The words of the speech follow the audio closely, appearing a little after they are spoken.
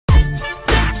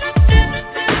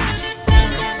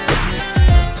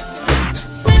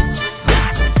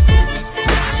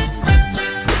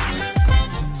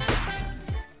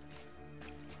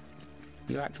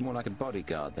more like a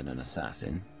bodyguard than an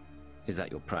assassin. Is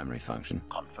that your primary function?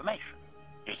 Confirmation.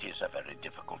 It is a very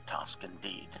difficult task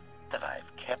indeed. That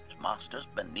I've kept Masters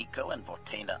Benico and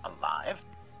Vortena alive,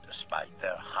 despite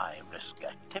their high-risk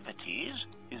activities,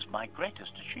 is my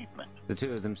greatest achievement. The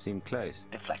two of them seem close.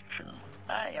 Deflection.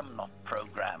 I am not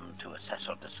programmed to assess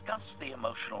or discuss the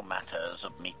emotional matters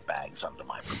of meatbags under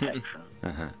my protection.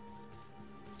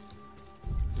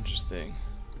 Interesting.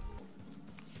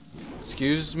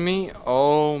 Excuse me?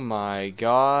 Oh my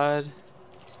god.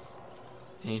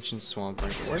 Ancient swamp.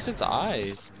 Where's its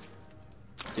eyes?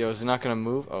 Yo, is it not gonna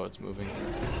move? Oh, it's moving.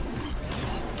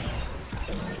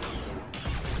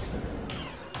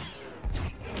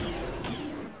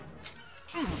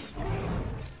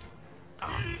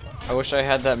 I wish I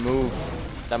had that move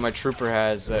that my trooper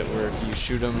has, that where if you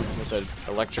shoot them with an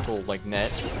electrical like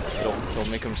net, it'll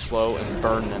make them slow and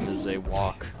burn them as they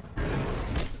walk.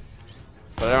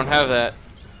 But I don't have that.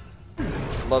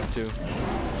 I'd love to.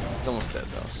 It's almost dead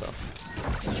though, so.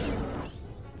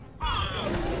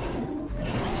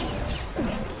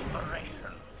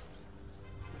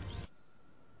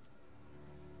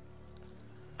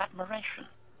 Admiration.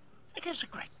 It is a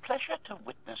great pleasure to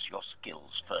witness your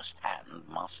skills firsthand,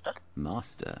 Master.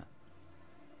 Master?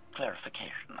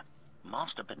 Clarification.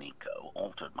 Master Benico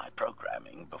altered my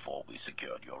programming before we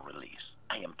secured your release.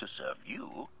 I am to serve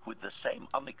you with the same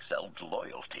unexcelled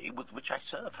loyalty with which I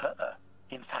serve her.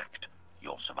 In fact,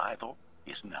 your survival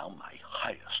is now my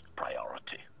highest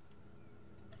priority.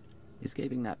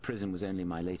 Escaping that prison was only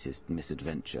my latest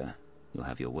misadventure. You'll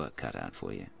have your work cut out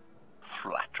for you.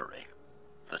 Flattery.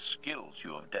 The skills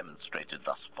you have demonstrated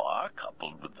thus far,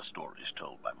 coupled with the stories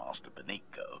told by Master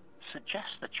Benico,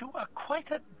 suggest that you are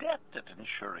quite adept at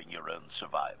ensuring your own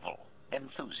survival.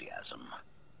 Enthusiasm.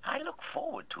 I look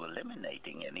forward to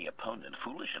eliminating any opponent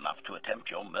foolish enough to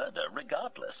attempt your murder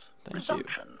regardless.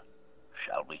 Resumption.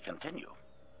 Shall we continue?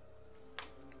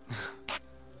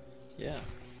 Yeah.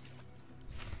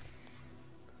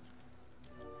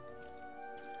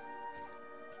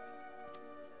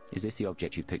 Is this the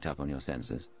object you picked up on your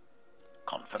sensors?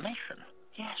 Confirmation.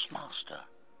 Yes, Master.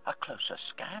 A closer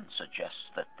scan suggests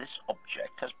that this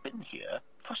object has been here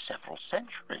for several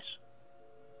centuries.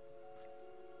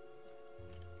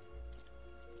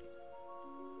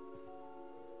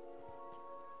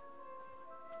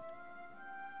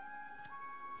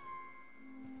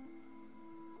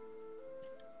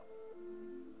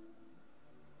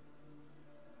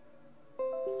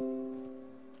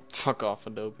 Fuck off,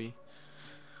 Adobe.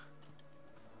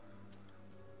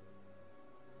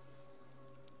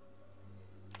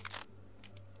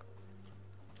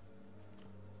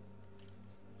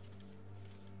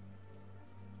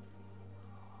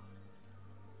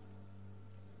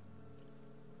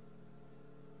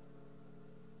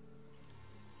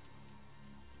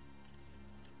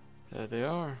 There they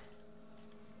are.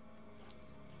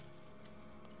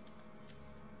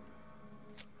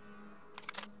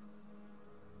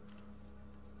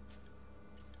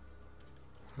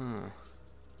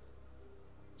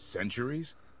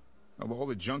 Centuries? Of all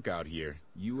the junk out here,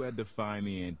 you had to find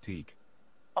the antique.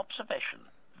 Observation.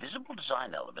 Visible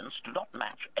design elements do not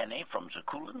match any from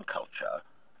Zakulan culture,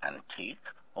 antique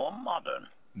or modern.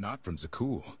 Not from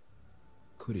Zakul.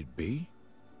 Could it be?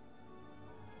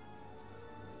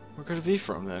 Where could it be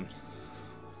from then?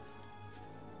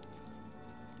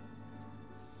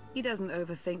 He doesn't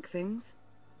overthink things.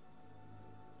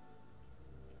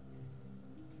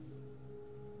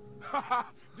 Haha!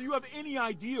 Do you have any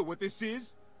idea what this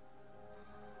is?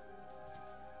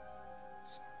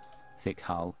 Thick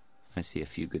hull. I see a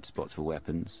few good spots for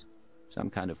weapons. Some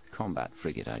kind of combat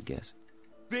frigate, I'd guess.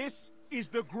 This is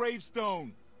the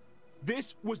Gravestone.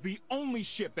 This was the only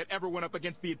ship that ever went up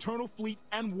against the Eternal Fleet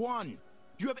and won.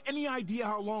 Do you have any idea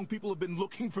how long people have been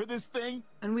looking for this thing?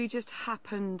 And we just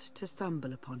happened to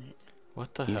stumble upon it.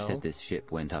 What the You hell? said this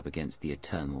ship went up against the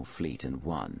Eternal Fleet and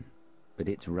won. But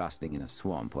it's rusting in a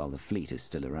swamp while the fleet is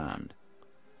still around.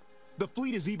 The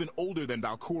fleet is even older than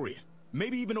Valkyria.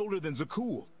 Maybe even older than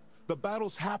Zakul. The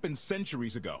battles happened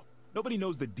centuries ago. Nobody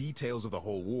knows the details of the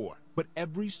whole war. But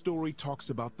every story talks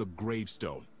about the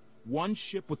Gravestone. One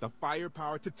ship with the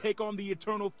firepower to take on the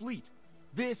Eternal Fleet.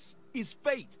 This is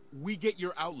fate. We get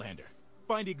your Outlander.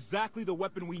 Find exactly the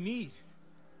weapon we need.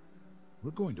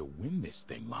 We're going to win this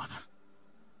thing, Lana.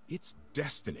 It's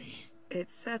destiny.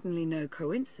 It's certainly no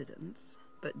coincidence,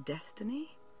 but destiny?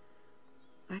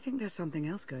 I think there's something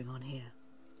else going on here.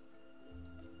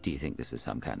 Do you think this is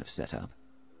some kind of setup?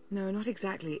 No, not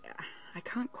exactly. I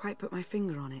can't quite put my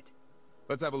finger on it.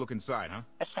 Let's have a look inside, huh?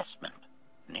 Assessment.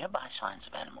 Nearby signs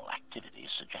of animal activity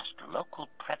suggest local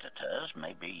predators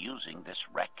may be using this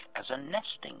wreck as a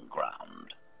nesting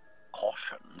ground.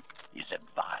 Caution is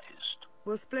advised.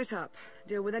 We'll split up,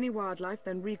 deal with any wildlife,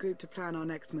 then regroup to plan our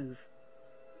next move.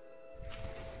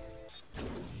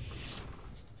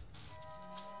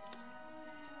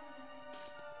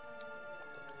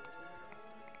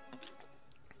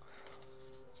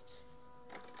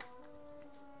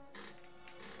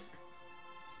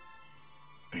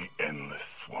 The endless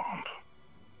swamp.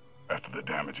 After the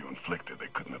damage you inflicted, they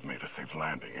couldn't have made a safe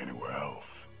landing anywhere else.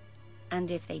 And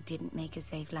if they didn't make a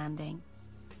safe landing?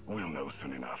 We'll know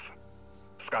soon enough.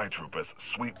 Sky Troopers,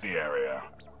 sweep the area.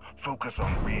 Focus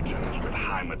on regions with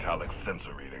high metallic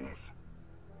sensor readings.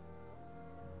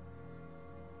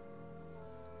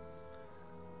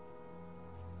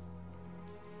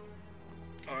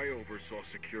 I oversaw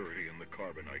security in the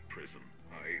Carbonite prison.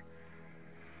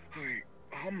 I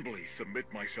humbly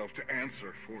submit myself to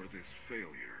answer for this failure.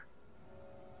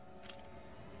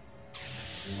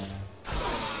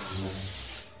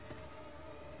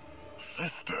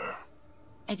 Sister.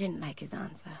 I didn't like his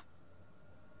answer.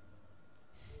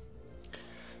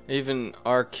 Even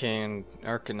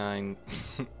Arcanine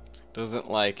doesn't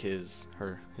like his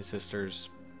sister's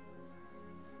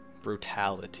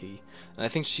brutality. And I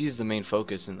think she's the main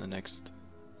focus in the next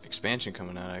expansion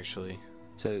coming out, actually.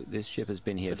 So this ship has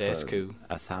been here for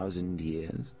 1,000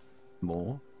 years?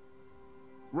 More?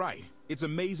 Right. It's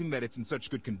amazing that it's in such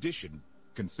good condition,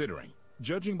 considering.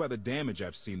 Judging by the damage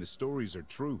I've seen, the stories are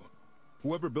true.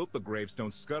 Whoever built the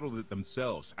gravestone scuttled it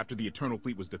themselves after the Eternal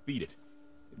Fleet was defeated.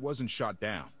 It wasn't shot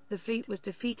down. The fleet was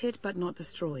defeated but not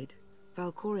destroyed.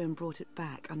 Valkorion brought it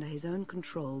back under his own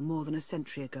control more than a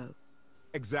century ago.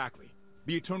 Exactly.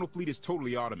 The Eternal Fleet is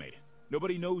totally automated.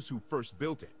 Nobody knows who first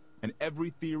built it, and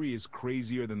every theory is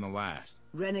crazier than the last.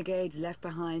 Renegades left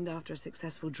behind after a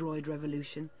successful droid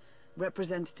revolution.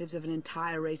 Representatives of an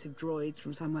entire race of droids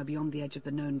from somewhere beyond the edge of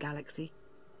the known galaxy.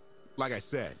 Like I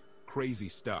said, crazy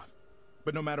stuff.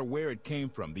 But no matter where it came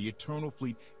from, the Eternal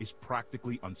Fleet is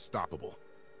practically unstoppable.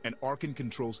 And Arkan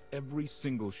controls every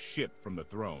single ship from the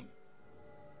throne.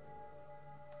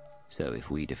 So if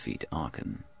we defeat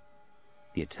Arkan,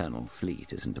 the Eternal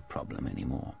Fleet isn't a problem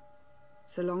anymore.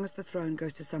 So long as the throne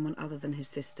goes to someone other than his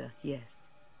sister, yes.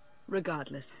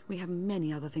 Regardless, we have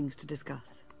many other things to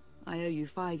discuss. I owe you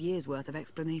 5 years' worth of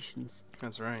explanations.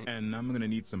 That's right. And I'm gonna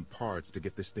need some parts to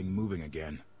get this thing moving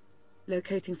again.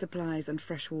 Locating supplies and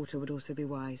fresh water would also be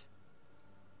wise.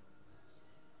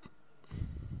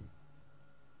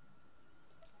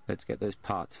 Let's get those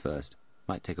parts first.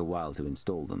 Might take a while to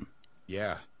install them.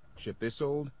 Yeah, ship this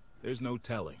old, there's no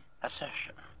telling.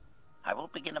 Accession. I will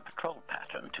begin a patrol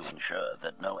pattern to ensure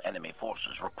that no enemy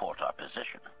forces report our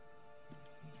position.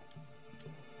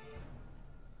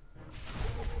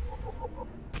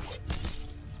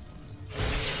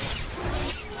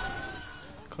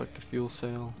 Collect the fuel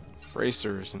cell.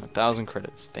 Bracers and 1,000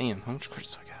 credits. Damn, how much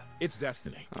credits do I got? It's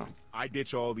destiny. Oh. I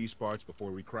ditch all these parts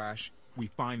before we crash. We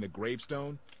find the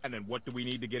gravestone, and then what do we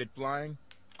need to get it flying?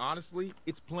 Honestly,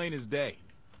 it's plain as day.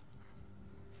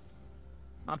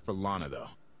 Not for Lana, though.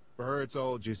 For her, it's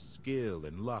all just skill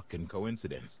and luck and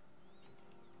coincidence.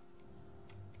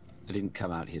 I didn't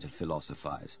come out here to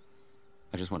philosophize.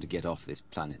 I just want to get off this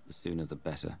planet. The sooner the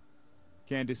better.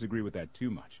 Can't disagree with that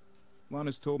too much.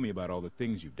 Lana's told me about all the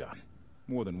things you've done.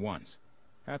 More than once.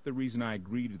 Half the reason I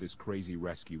agreed to this crazy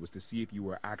rescue was to see if you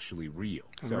were actually real.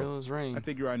 So, real as rain. I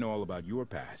figure I know all about your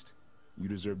past. You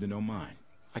deserve to know mine.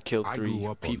 I killed 3 I grew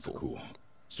up people. on Zakuul.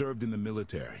 Served in the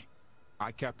military.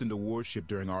 I captained a warship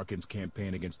during Arkan's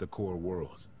campaign against the Core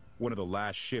Worlds. One of the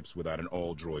last ships without an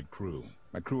all-droid crew.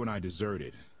 My crew and I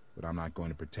deserted, but I'm not going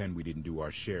to pretend we didn't do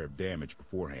our share of damage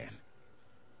beforehand.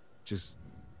 Just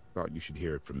thought you should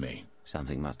hear it from me.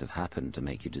 Something must have happened to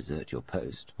make you desert your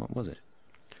post. What was it?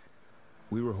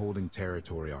 We were holding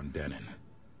territory on Denon.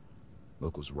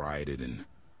 Locals rioted and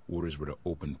orders were to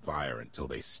open fire until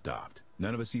they stopped.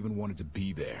 None of us even wanted to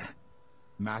be there.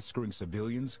 Massacring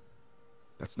civilians?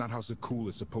 That's not how Zakuul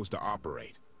is supposed to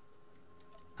operate.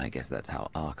 I guess that's how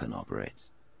Arkan operates.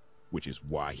 Which is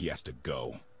why he has to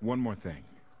go. One more thing,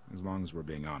 as long as we're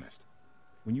being honest.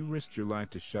 When you risked your life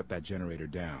to shut that generator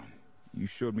down, you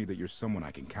showed me that you're someone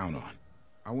I can count on.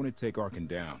 I want to take Arkan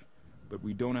down, but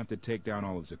we don't have to take down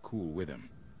all of Zakuul with him.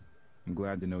 I'm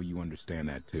glad to know you understand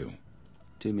that too.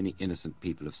 Too many innocent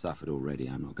people have suffered already.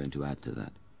 I'm not going to add to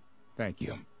that. Thank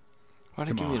you. Why'd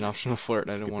I give you an optional flirt?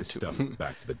 I don't want to. Let's get this stuff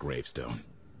back to the gravestone.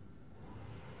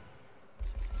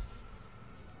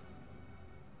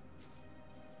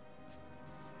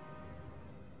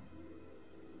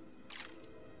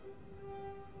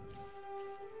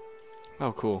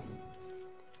 Oh, cool.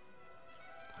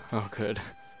 Oh, good.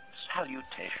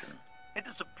 Salutation. It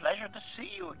is a pleasure to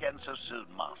see you again so soon,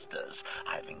 Masters.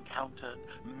 I've encountered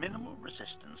minimal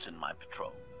resistance in my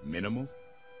patrol. Minimal?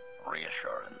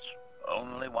 Reassurance.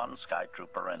 Only one Sky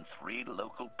Trooper and 3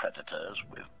 local predators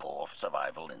with poor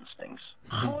survival instincts.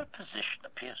 Our position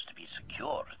appears to be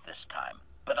secure at this time,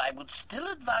 but I would still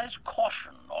advise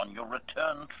caution on your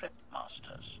return trip,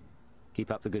 Masters.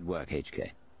 Keep up the good work,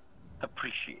 HK.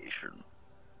 Appreciation.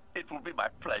 It will be my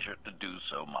pleasure to do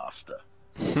so, Master.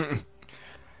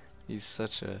 He's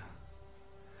such a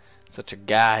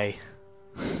guy.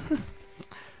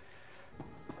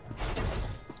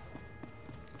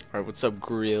 Alright, what's up,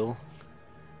 Grill?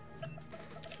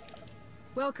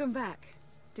 Welcome back.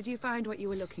 Did you find what you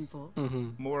were looking for?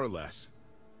 More or less.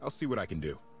 I'll see what I can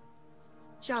do.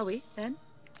 Shall we, then?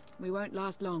 We won't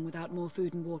last long without more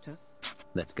food and water.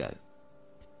 Let's go.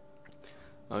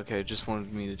 Okay, just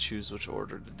wanted me to choose which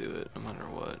order to do it, no matter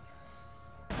what.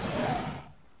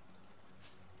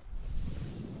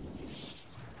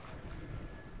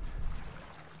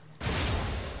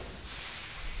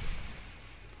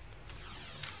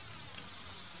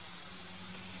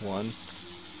 One.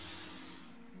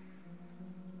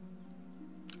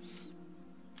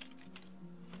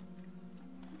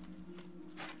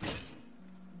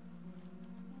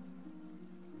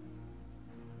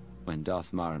 When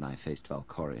Darth Mar and I faced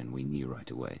Valkorion, we knew right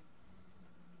away.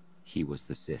 He was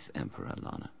the Sith Emperor,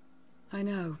 Lana. I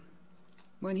know.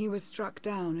 When he was struck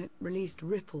down, it released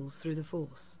ripples through the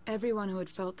Force. Everyone who had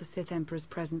felt the Sith Emperor's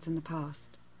presence in the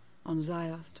past, on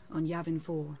Ziost, on Yavin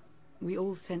 4, we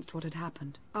all sensed what had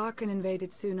happened. Arkan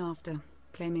invaded soon after,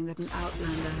 claiming that an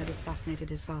outlander had assassinated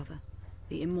his father,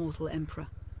 the immortal Emperor.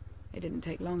 It didn't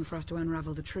take long for us to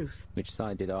unravel the truth. Which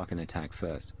side did Arkan attack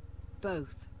first?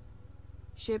 Both.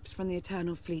 Ships from the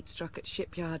Eternal Fleet struck at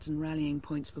shipyards and rallying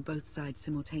points for both sides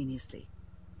simultaneously.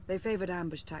 They favored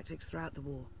ambush tactics throughout the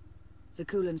war.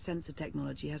 Zakulan's sensor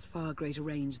technology has far greater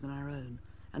range than our own,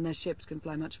 and their ships can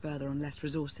fly much further on less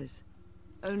resources.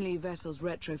 Only vessels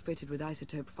retrofitted with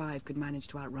Isotope 5 could manage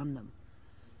to outrun them.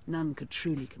 None could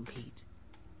truly compete.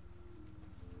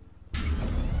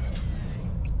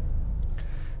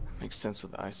 Makes sense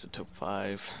with Isotope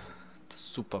 5. The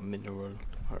super mineral,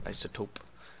 or isotope.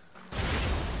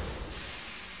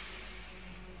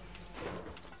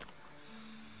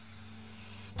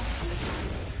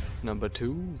 Number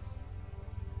 2.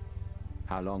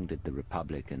 How long did the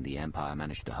Republic and the Empire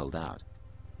manage to hold out?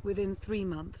 Within 3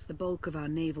 months, the bulk of our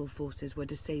naval forces were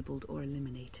disabled or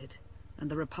eliminated, and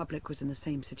the Republic was in the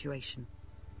same situation.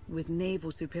 With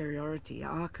naval superiority,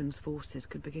 Arkan's forces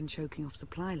could begin choking off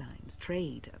supply lines,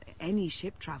 trade, any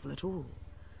ship travel at all.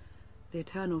 The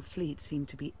Eternal Fleet seemed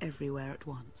to be everywhere at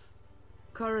once.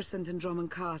 Coruscant and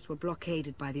Dromund Kaas were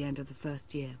blockaded by the end of the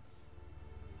first year.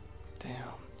 Damn.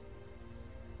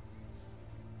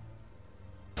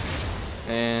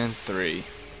 And 3.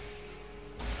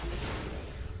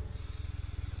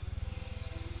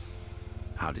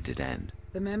 How did it end?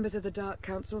 The members of the Dark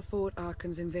Council fought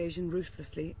Arkan's invasion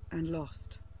ruthlessly and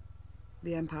lost.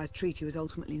 The Empire's treaty was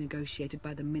ultimately negotiated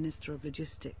by the Minister of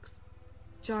Logistics.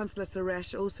 Chancellor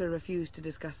Suresh also refused to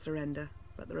discuss surrender,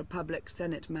 but the Republic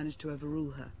Senate managed to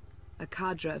overrule her. A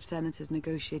cadre of senators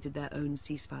negotiated their own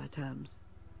ceasefire terms.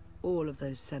 All of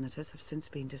those senators have since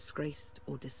been disgraced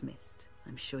or dismissed.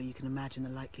 I'm sure you can imagine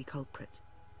the likely culprit.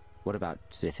 What about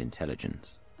Sith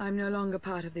intelligence? I'm no longer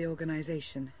part of the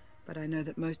organization, but I know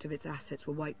that most of its assets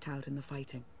were wiped out in the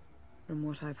fighting. From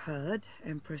what I've heard,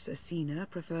 Empress Asina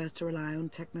prefers to rely on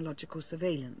technological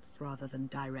surveillance rather than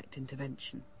direct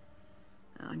intervention.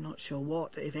 I'm not sure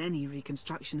what, if any,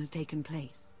 reconstruction has taken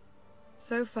place.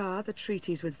 So far, the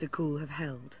treaties with Zakul have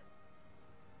held,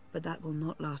 but that will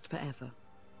not last forever.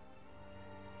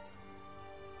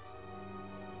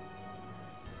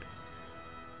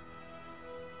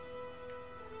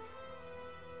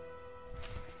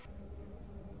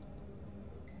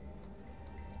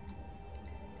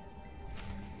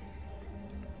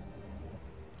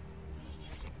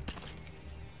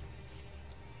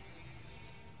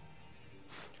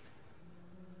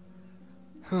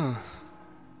 Huh.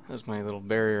 That's my little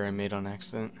barrier I made on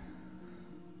accident.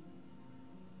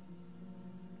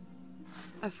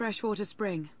 A freshwater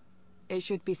spring. It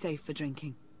should be safe for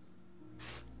drinking.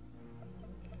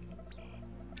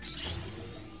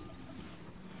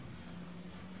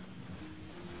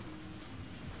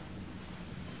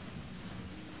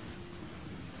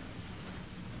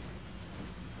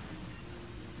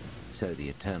 So the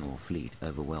Eternal Fleet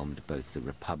overwhelmed both the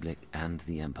Republic and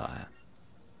the Empire.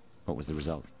 What was the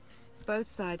result?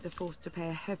 Both sides are forced to pay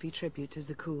a heavy tribute to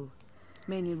Zakul,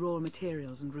 mainly raw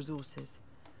materials and resources.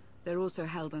 They're also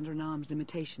held under an arms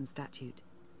limitation statute.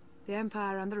 The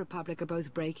Empire and the Republic are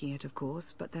both breaking it, of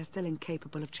course, but they're still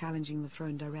incapable of challenging the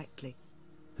throne directly.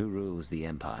 Who rules the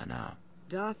Empire now?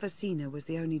 Darth Asina was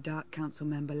the only Dark Council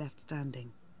member left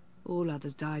standing. All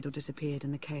others died or disappeared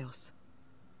in the chaos.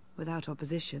 Without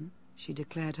opposition, she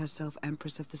declared herself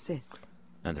Empress of the Sith.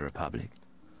 And the Republic?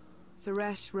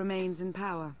 Suresh remains in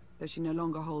power, though she no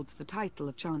longer holds the title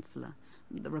of Chancellor.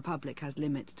 The Republic has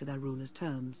limits to their ruler's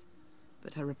terms,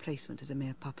 but her replacement is a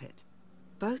mere puppet.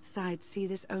 Both sides see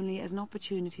this only as an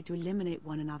opportunity to eliminate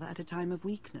one another at a time of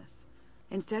weakness,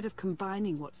 instead of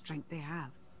combining what strength they have.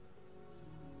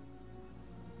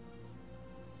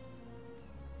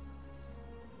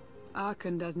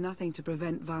 Arkan does nothing to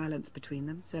prevent violence between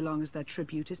them, so long as their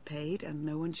tribute is paid and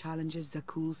no one challenges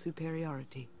Zakuul's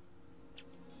superiority.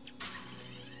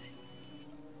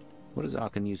 What does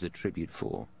Arkan use the tribute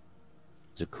for?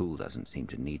 Zakuul doesn't seem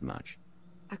to need much.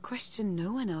 A question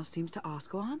no one else seems to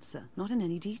ask or answer, not in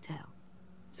any detail.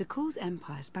 Zakuul's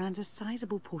empire spans a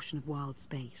sizable portion of wild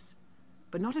space,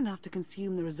 but not enough to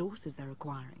consume the resources they're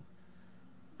acquiring.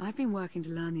 I've been working to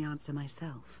learn the answer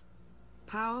myself.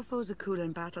 Powerful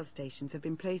Zakuulan battle stations have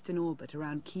been placed in orbit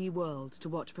around key worlds to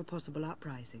watch for possible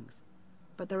uprisings,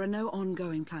 but there are no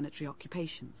ongoing planetary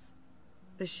occupations.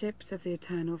 The ships of the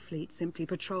Eternal Fleet simply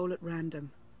patrol at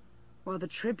random, while the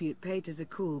tribute paid to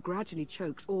Zakuul gradually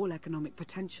chokes all economic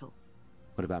potential.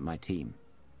 What about my team?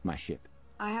 My ship?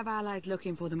 I have allies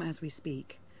looking for them as we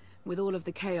speak. With all of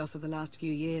the chaos of the last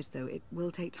few years, though, it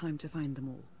will take time to find them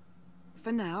all.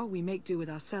 For now, we make do with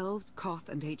ourselves, Koth,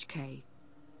 and HK.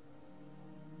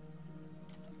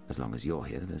 As long as you're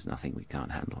here, there's nothing we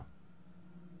can't handle.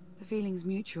 The feeling's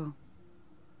mutual.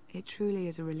 It truly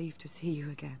is a relief to see you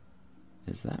again.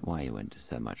 Is that why you went to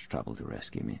so much trouble to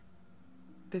rescue me?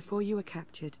 Before you were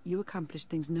captured, you accomplished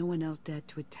things no one else dared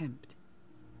to attempt.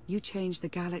 You changed the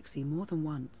galaxy more than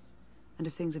once, and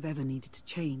if things have ever needed to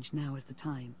change, now is the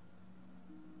time.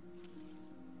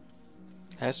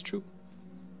 That's true.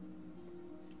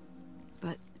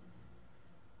 But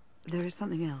there is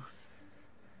something else.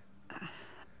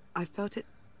 I've felt it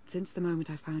since the moment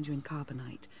I found you in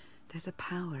Carbonite. There's a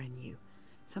power in you.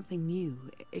 Something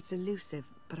new. It's elusive,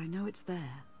 but I know it's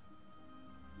there.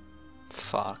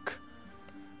 Fuck.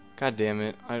 God damn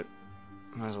it. I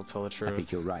might as well tell the truth. I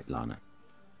think you're right, Lana.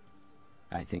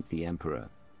 I think the Emperor,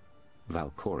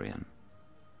 Valkorion,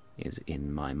 is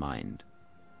in my mind.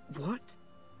 What?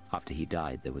 After he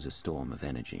died, there was a storm of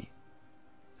energy.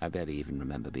 I barely even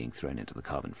remember being thrown into the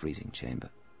carbon freezing chamber.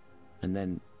 And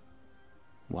then,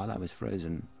 while I was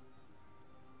frozen,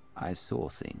 I saw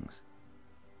things.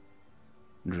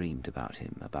 Dreamed about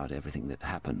him, about everything that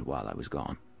happened while I was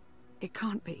gone. It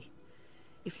can't be.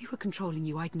 If he were controlling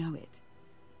you, I'd know it.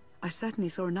 I certainly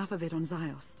saw enough of it on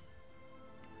Ziost.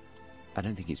 I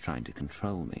don't think he's trying to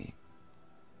control me.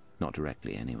 Not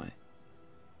directly, anyway.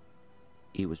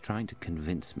 He was trying to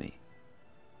convince me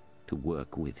to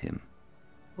work with him.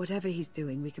 Whatever he's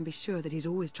doing, we can be sure that he's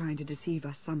always trying to deceive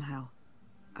us somehow.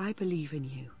 I believe in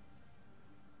you.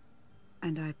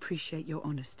 And I appreciate your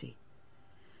honesty.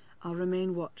 I'll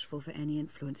remain watchful for any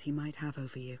influence he might have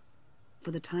over you.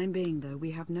 For the time being, though,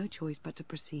 we have no choice but to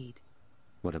proceed.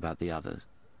 What about the others?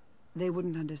 They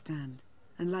wouldn't understand.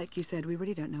 And like you said, we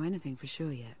really don't know anything for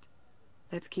sure yet.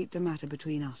 Let's keep the matter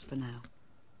between us for now.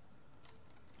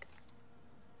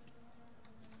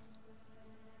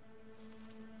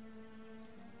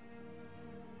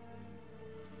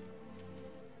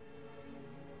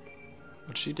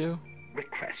 What'd she do?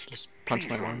 Request. Just punch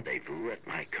my arm. Rendezvous at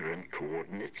my current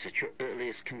coordinates at your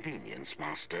earliest convenience,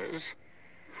 Masters.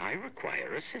 I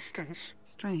require assistance.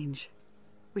 Strange.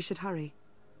 We should hurry.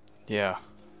 Yeah.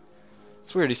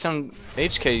 It's weird.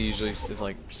 HK usually is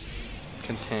like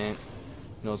content,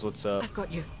 knows what's up. I've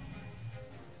got you.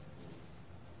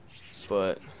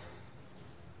 But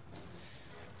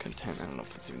content, I don't know if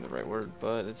that's even the right word,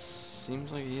 but it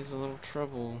seems like he's a little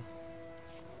trouble.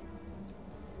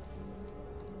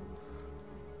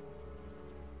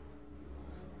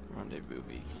 Rendezvous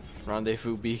beacon.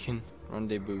 Rendezvous beacon.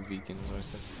 Rendezvous beacon is what I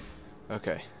said.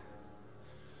 Okay.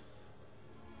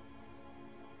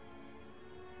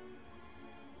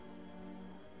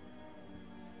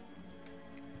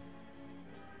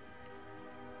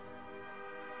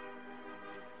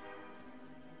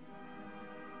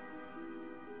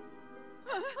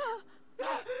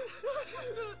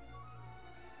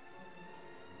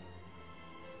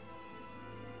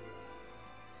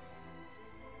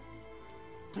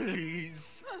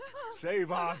 Please,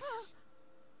 save us.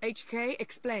 HK,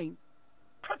 explain.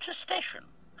 Protestation.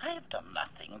 I have done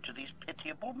nothing to these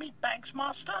pitiable meatbags,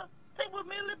 Master. They were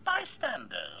merely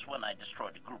bystanders when I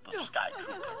destroyed a group of sky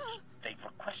troopers. They've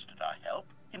requested our help,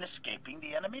 in escaping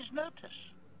the enemy's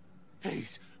notice.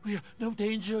 Please, we are no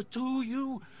danger to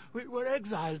you. We were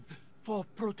exiled for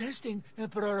protesting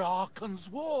Emperor Arkan's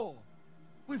war.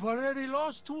 We've already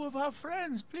lost 2 of our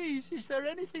friends. Please, is there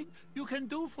anything you can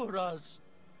do for us?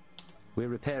 We're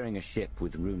repairing a ship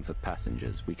with room for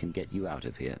passengers. We can get you out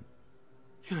of here.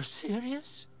 You're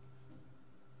serious?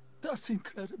 That's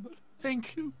incredible.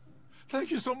 Thank you.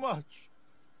 Thank you so much.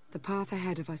 The path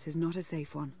ahead of us is not a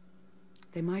safe one.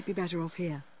 They might be better off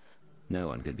here. No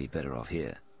one could be better off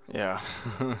here. Yeah.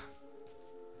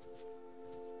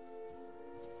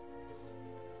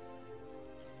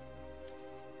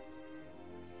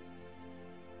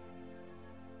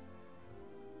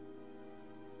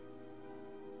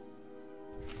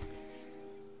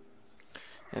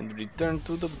 And return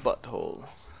to the butthole.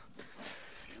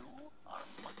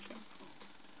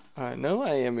 I know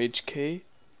I am HK.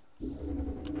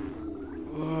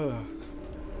 Ugh.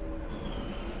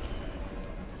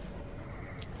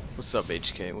 What's up,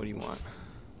 HK? What do you want?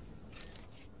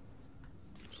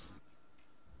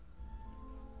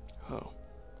 Oh.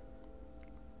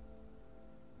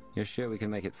 You're sure we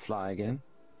can make it fly again?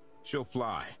 She'll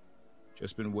fly.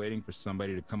 Just been waiting for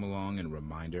somebody to come along and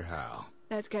remind her how.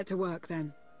 Let's get to work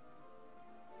then.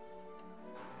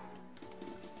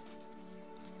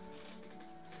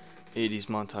 '80s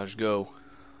montage, go.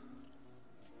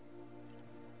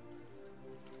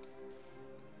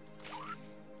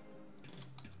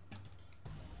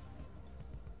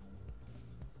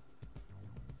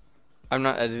 I'm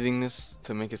not editing this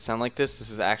to make it sound like this. This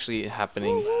is actually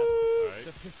happening.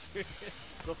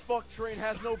 The fuck train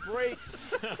has no brakes.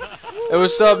 Hey,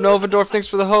 what's up, Novadorf? Thanks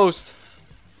for the host.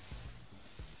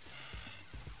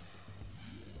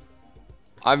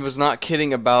 I was not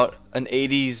kidding about an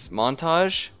 80s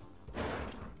montage.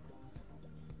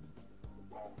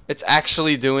 It's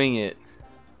actually doing it.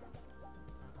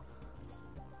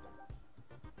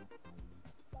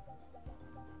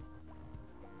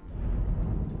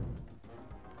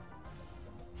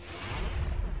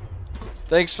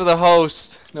 Thanks for the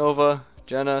host, Nova,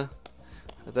 Jenna,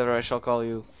 whatever I shall call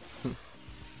you.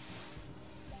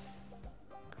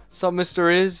 Sup,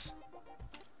 Mr. Is?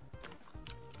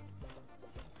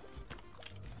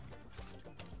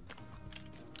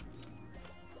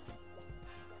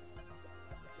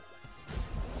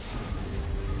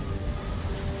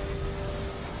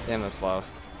 Damn, that's loud.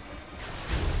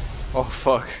 Oh,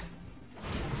 fuck.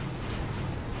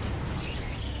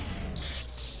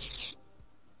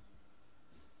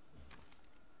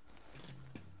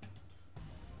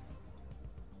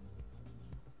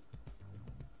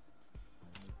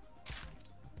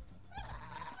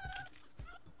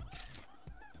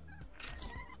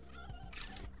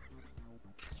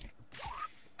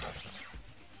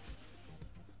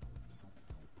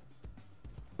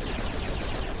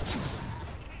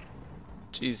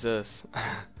 Jesus.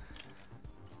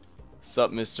 Sup,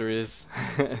 Mr. Is?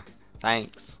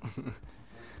 Thanks.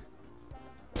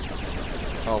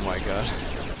 Oh my god.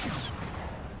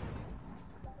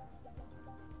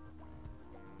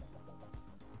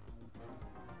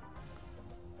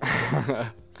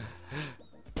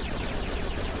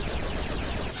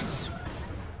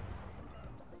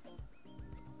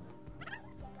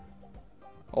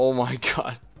 Oh my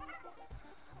god.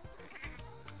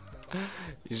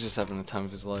 He's just having the time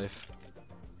of his life.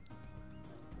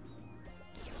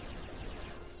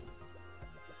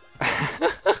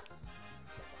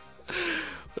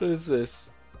 What is this?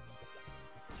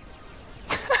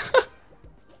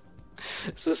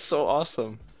 This is so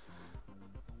awesome.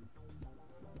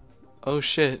 Oh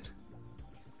shit.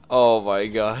 Oh my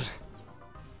god.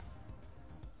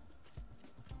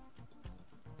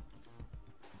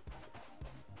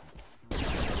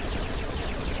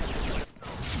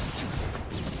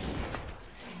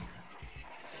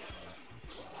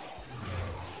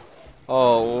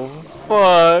 Oh,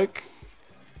 fuck.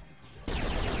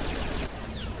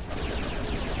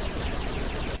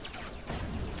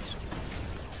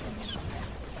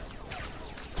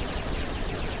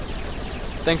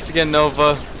 Thanks again,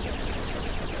 Nova.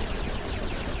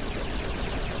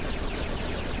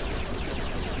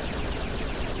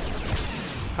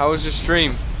 How was your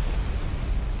stream?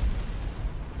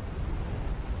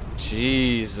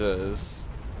 Jesus.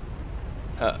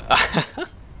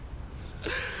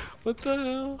 What the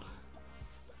hell?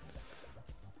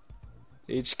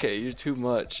 HK, you're too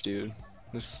much, dude.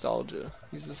 Nostalgia.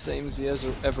 He's the same as he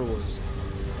ever was.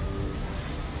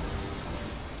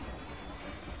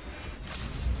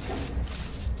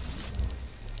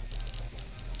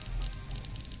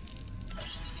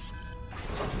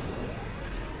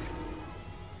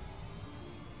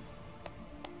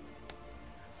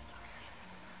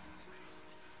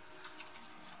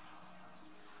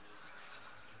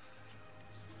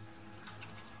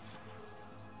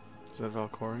 that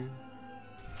Valkorian?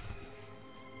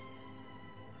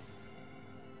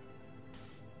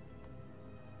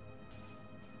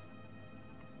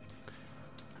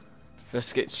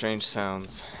 Investigate strange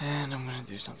sounds. And I'm gonna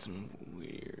do something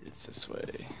weird. It's this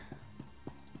way.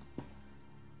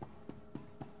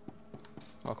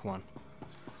 Oh, come on.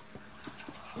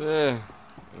 Oh,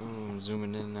 I'm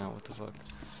zooming in now. What the fuck?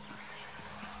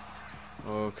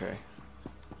 Okay.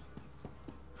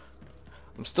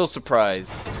 I'm still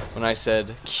surprised when I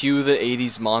said cue the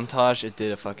 80s montage. It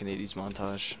did a fucking 80s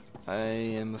montage. I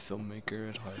am a filmmaker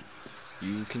at heart.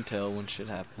 You can tell when shit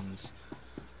happens.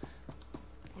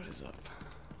 What is up?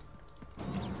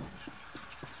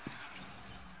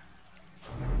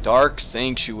 Dark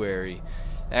Sanctuary.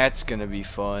 That's gonna be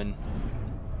fun.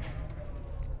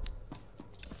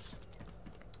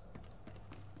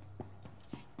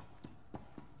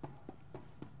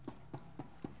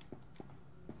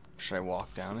 Should I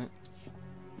walk down it?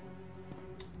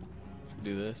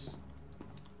 Do this?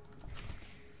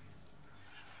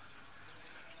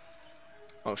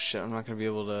 Oh shit, I'm not gonna be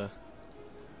able to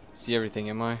see everything,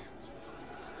 am I?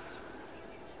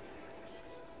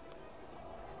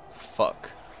 Fuck.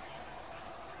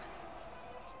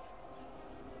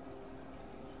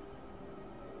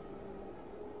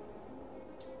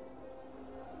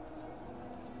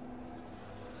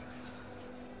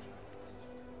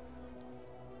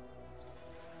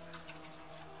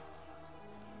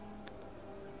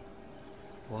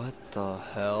 What the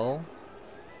hell?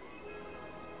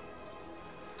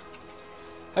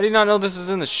 How do you not know this is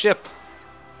in the ship?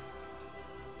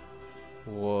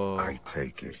 Whoa. I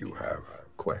take it you have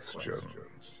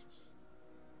questions.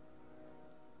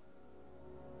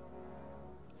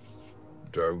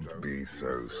 Don't be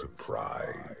so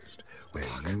surprised. Where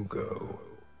you go,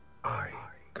 I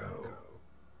go.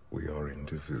 We are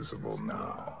indivisible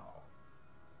now.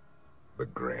 The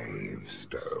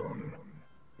gravestone.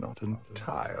 Not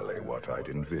entirely what I'd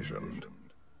envisioned.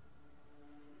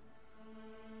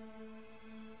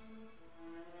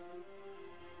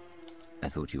 I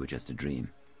thought you were just a dream.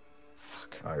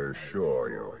 Fuck. I assure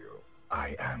you,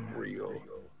 I am real,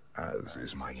 as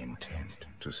is my intent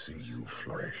to see you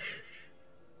flourish.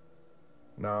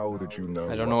 Now that you know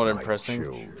I don't know what I'm my pressing.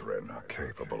 children are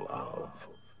capable of,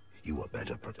 you are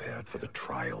better prepared for the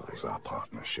trials our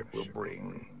partnership will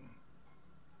bring.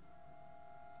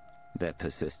 They're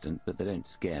persistent, but they don't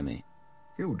scare me.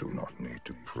 You do not need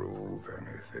to prove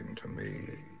anything to me.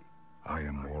 I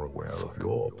am more aware of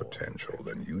your potential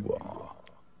than you are.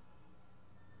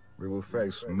 We will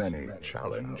face many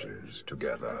challenges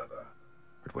together,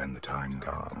 but when the time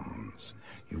comes,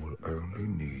 you will only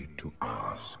need to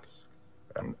ask,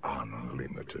 and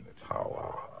unlimited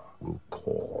power will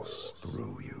course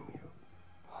through you.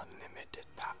 Unlimited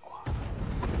power.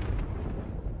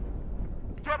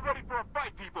 Get ready for a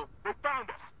fight, people! They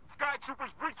found us! Sky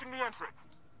Troopers breaching the entrance!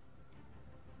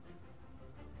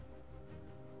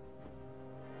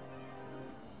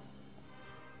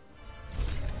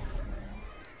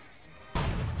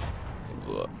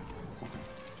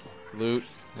 Loot.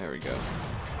 There we go.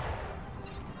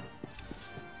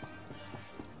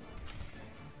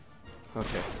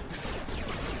 Okay.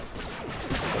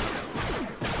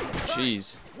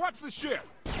 Jeez. Watch the ship.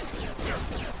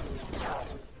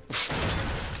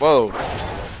 Whoa.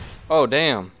 Oh,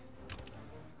 damn.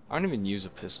 I don't even use a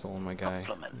pistol on my guy.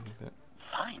 Compliment.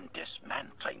 Fine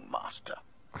dismantling, Master.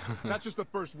 That's just the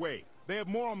first wave. They have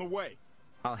more on the way.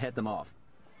 I'll head them off.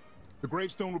 The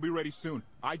gravestone will be ready soon.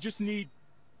 I just need...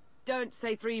 Don't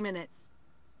say 3 minutes.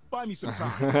 Buy me some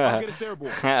time. I'll get us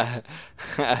airborne.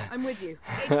 I'm with you.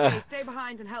 HK, stay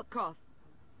behind and help Koth.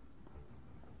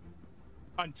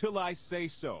 Until I say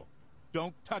so.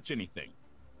 Don't touch anything.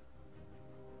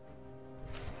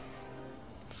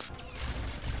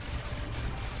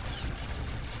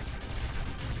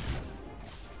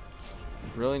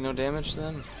 Really? No damage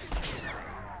then?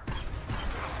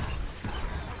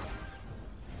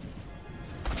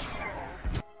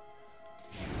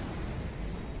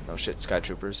 Oh shit, Sky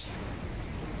Troopers.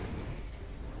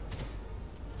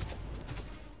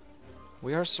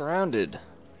 We are surrounded.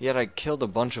 Yet I killed a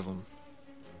bunch of them.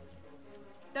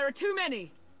 There are too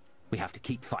many. We have to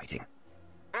keep fighting.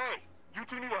 Hey! You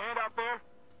two need a hand out there?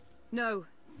 No.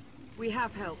 We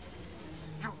have help.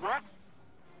 You what?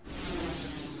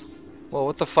 Whoa,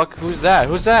 what the fuck? Who's that?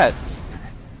 Who's that?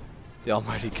 The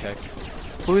almighty Keck.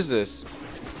 Who is this?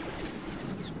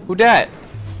 Who dat?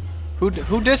 Who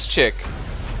this chick?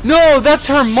 No, that's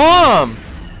her mom!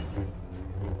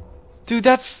 Dude,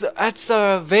 that's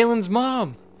Valen's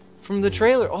mom from the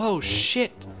trailer. Oh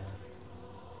shit.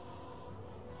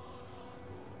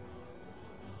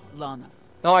 Lana,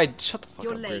 No, shut the fuck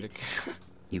You're up, late. Riddick.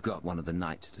 You got one of the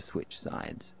knights to switch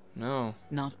sides. No,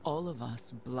 Not all of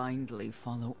us blindly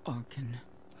follow Arkan.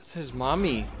 that's his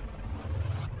mommy.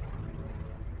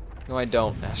 No, I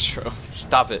don't, Astro.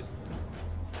 Stop it.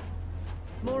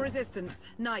 More resistance.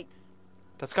 Knights.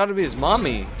 That's gotta be his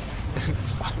mommy.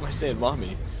 Why am I saying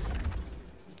mommy?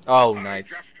 Oh,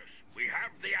 Knights. Justice, we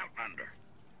have the Outlander.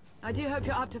 I do hope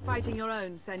you're up to fighting your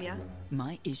own, Senya.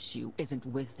 My issue isn't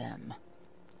with them.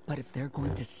 But if they're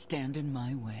going to stand in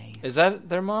my way... Is that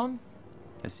their mom?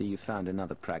 I see you found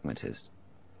another pragmatist.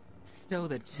 Stow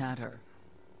the chatter.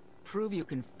 Prove you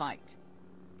can fight.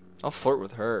 I'll flirt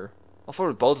with her. I'll flirt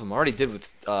with both of them. I already did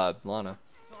with Lana.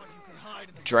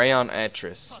 Drayon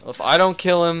Atris. Well, if I don't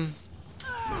kill him,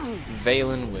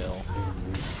 Valen will.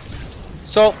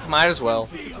 So, might as well.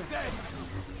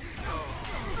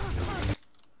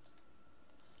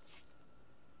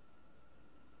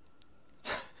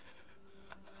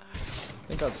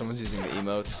 Thank God someone's using the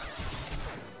emotes.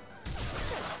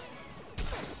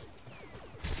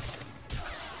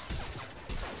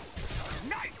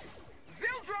 Knights!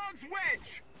 Zildrog's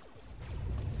wedge!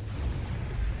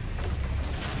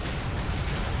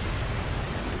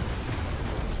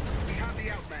 We have the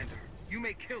Outlander. You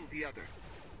may kill the others.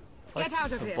 Get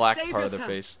out of The here. black Save part of their yourself.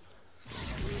 face.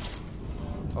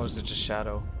 Oh, is it just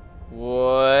shadow?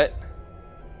 What?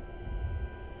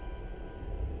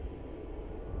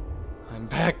 I'm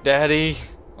back, Daddy.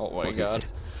 Oh my What is God.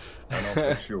 this? An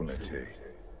opportunity.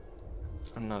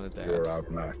 I'm not a dad. You're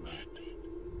outmatched.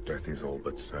 Death is all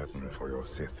but certain for your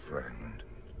Sith friend.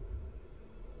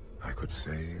 I could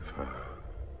save her.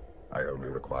 I only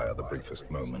require the briefest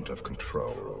moment of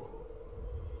control.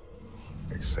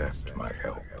 Accept my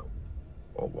help,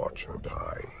 or watch her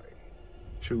die.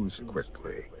 Choose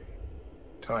quickly.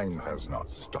 Time has not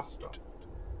stopped.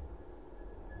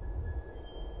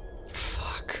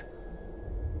 Fuck.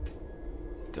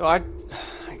 Do I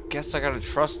guess I gotta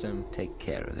trust him. Take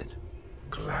care of it.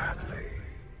 Gladly.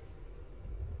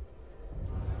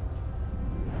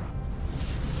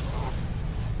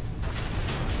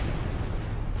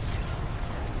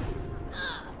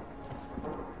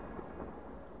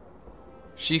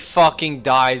 She fucking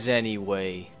dies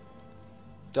anyway.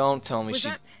 Don't tell me Was she.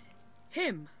 that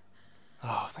him?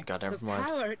 Oh, thank God, never The mind.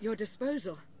 power at your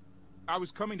disposal. I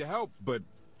was coming to help, but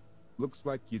looks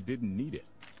like you didn't need it.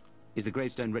 Is the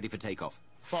gravestone ready for takeoff?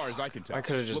 Far as I can tell. I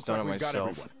could've just Looks done like it we've got myself.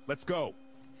 everyone. Let's go.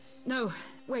 No,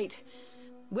 wait.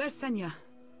 Where's Senya?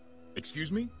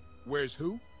 Excuse me? Where's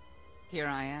who? Here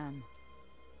I am.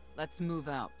 Let's move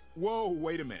out. Whoa,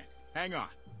 wait a minute. Hang on.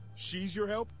 She's your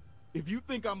help? If you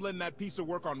think I'm letting that piece of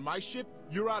work on my ship,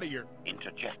 you're out of here.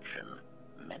 Interjection.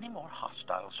 Many more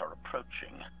hostiles are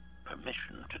approaching.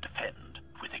 Permission to defend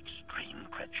with extreme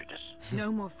prejudice.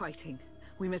 No more fighting.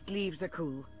 We must leave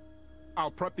Zakul.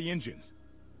 I'll prep the engines.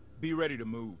 Be ready to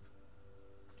move.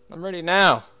 I'm ready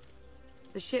now.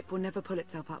 The ship will never pull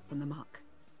itself up from the muck.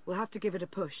 We'll have to give it a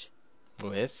push.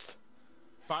 With?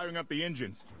 Firing up the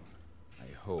engines. I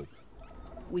hope.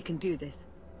 We can do this.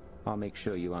 I'll make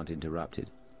sure you aren't interrupted.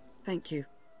 Thank you.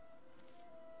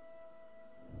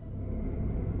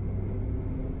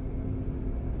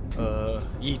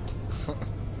 Yeet.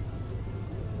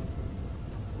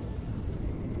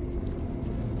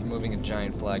 They're moving a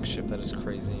giant flagship, that is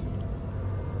crazy.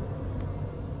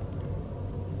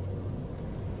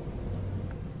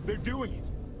 They're doing it.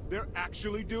 They're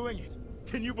actually doing it.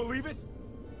 Can you believe it?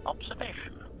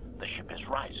 Observation. The ship is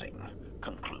rising.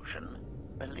 Conclusion.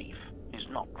 Belief is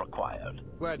not required.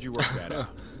 Glad you worked that out.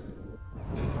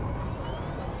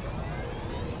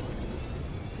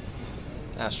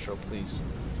 Astro, please.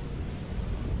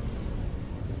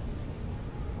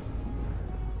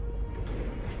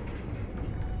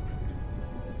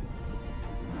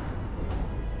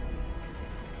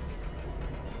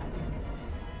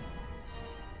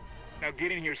 Now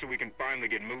get in here so we can finally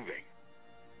get moving.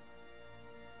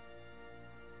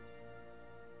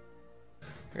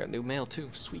 I got new mail too.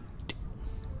 Sweet.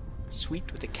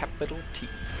 Sweet with a capital T.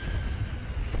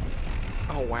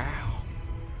 Oh wow.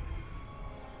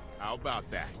 How about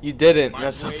that? You didn't My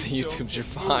mess up the blade still YouTubes, you're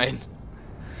keeps fine. moving.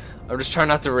 I'm just trying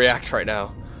not to react right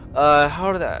now.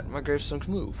 How did that? My gravestone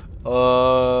can move.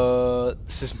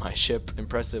 This is my ship.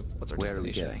 Impressive. What's our Where are we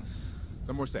destination? going?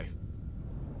 Somewhere safe.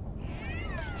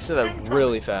 You said that Incoming!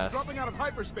 really fast. Dropping out of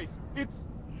hyperspace. It's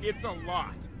a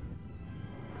lot.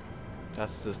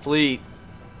 That's the fleet.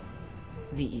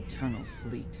 The Eternal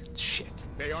Fleet. Shit.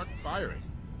 They aren't firing.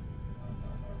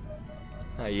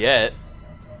 Not yet.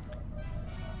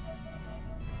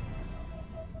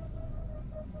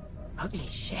 Ugly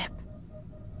ship.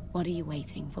 What are you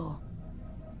waiting for?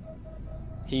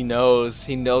 He knows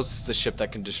it's the ship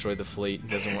that can destroy the fleet. He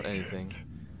doesn't want anything.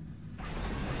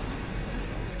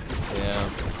 Yeah.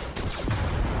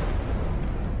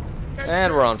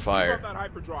 And we're on fire. That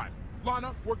hyperdrive.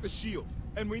 Lana, work the shields,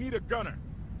 and we need a gunner.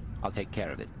 I'll take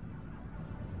care of it.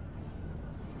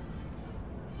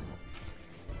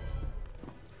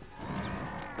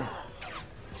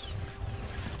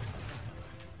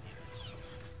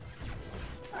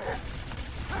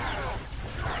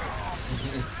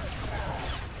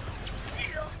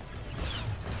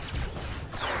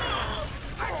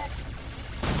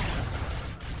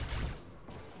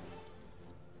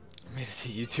 Made it to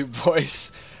YouTube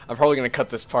voice. I'm probably gonna cut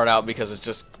this part out because it's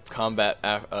just combat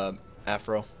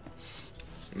afro.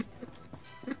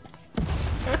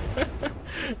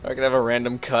 I could have a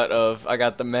random cut of I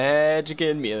got the magic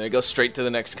in me, and then it goes straight to the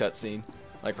next cutscene,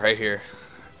 like right here.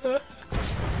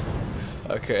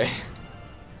 Okay.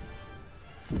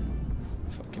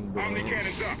 Fucking brilliant.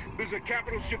 There's a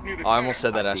capital ship near the I almost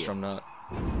said that, astronaut.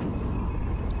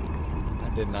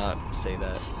 I did not say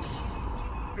that.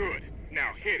 Good.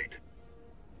 Now hit it.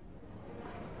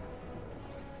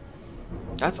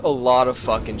 That's a lot of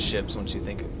fucking ships once you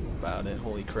think about it.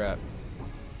 Holy crap.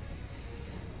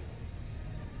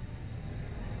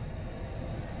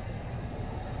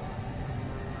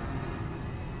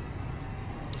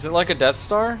 Is it like a Death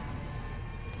Star?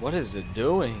 What is it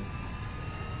doing?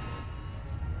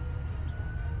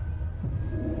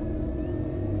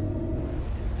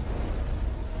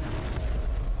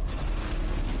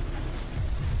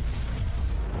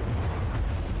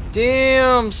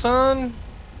 Damn, son!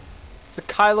 It's the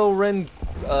Kylo Ren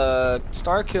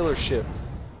Star Killer ship.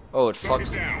 Oh, it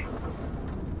fucks.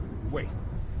 Wait,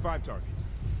 5 targets.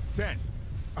 10.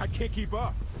 I can't keep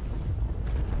up.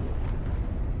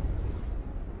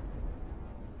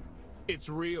 It's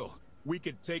real. We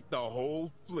could take the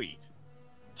whole fleet.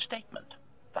 Statement.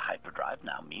 The hyperdrive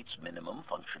now meets minimum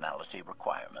functionality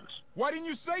requirements. Why didn't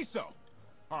you say so?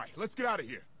 Alright, let's get out of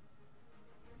here.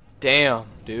 Damn,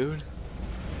 dude.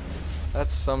 That's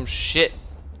some shit.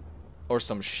 Or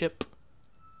some ship.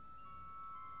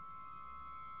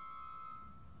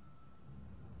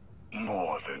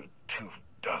 More than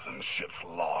 24 ships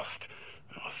lost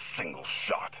in a single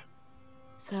shot.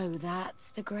 So that's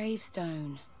the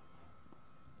gravestone.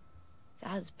 It's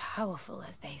as powerful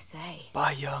as they say.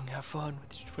 Bye, young. Have fun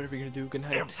with whatever you're gonna do. Good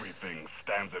night. Everything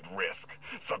stands at risk.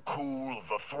 Sakul,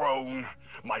 the throne,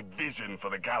 my vision for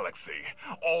the galaxy.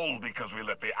 All because we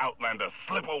let the Outlanders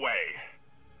slip away.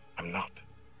 I'm not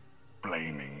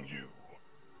blaming you.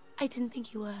 I didn't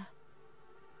think you were.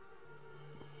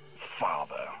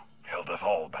 Father held us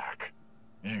all back.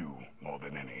 You more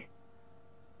than any.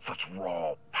 Such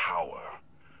raw power.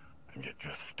 And yet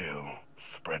you're still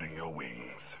spreading your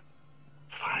wings.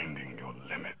 Finding your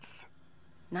limits.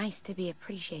 Nice to be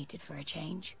appreciated for a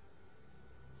change.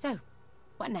 So,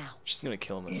 what now? She's gonna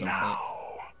kill him at some now,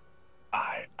 point.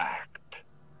 I act.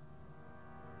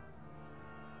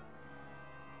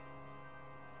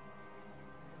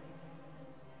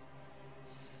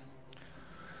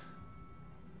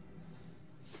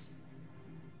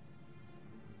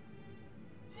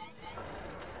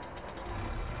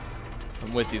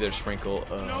 I'm with you there, Sprinkle.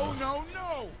 No, no,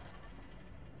 no!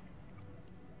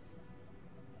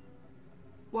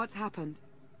 What's happened?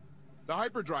 The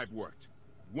hyperdrive worked.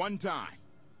 One time.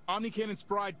 Omnicannon's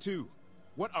fried too.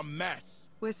 What a mess.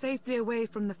 We're safely away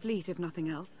from the fleet, if nothing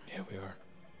else. Yeah, we are.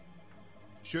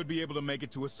 Should be able to make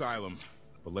it to Asylum,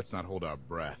 but let's not hold our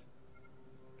breath.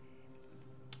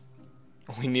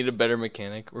 We need a better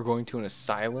mechanic. We're going to an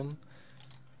asylum?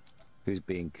 Who's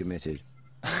being committed?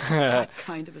 That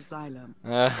kind of asylum.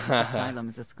 Asylum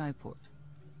is a skyport.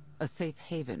 A safe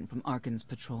haven from Arkan's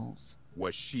patrols.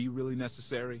 Was she really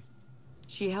necessary?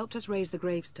 She helped us raise the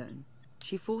gravestone.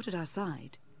 She fought at our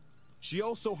side. She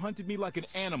also hunted me like an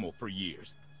animal for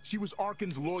years. She was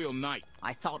Arkan's loyal knight.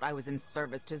 I thought I was in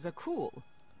service to Zakul.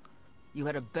 You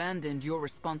had abandoned your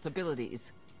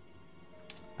responsibilities.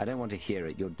 I don't want to hear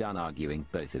it. You're done arguing,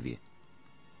 both of you.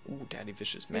 Ooh, Daddy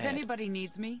Vicious mad. If anybody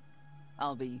needs me,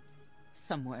 I'll be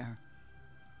somewhere.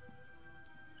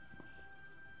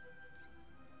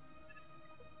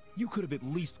 You could have at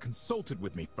least consulted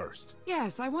with me first.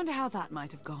 Yes, I wonder how that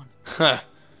might have gone.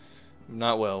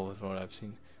 Not well with what I've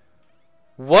seen.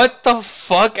 What the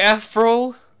fuck,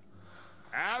 Afro?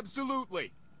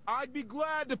 Absolutely. I'd be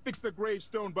glad to fix the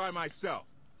gravestone by myself.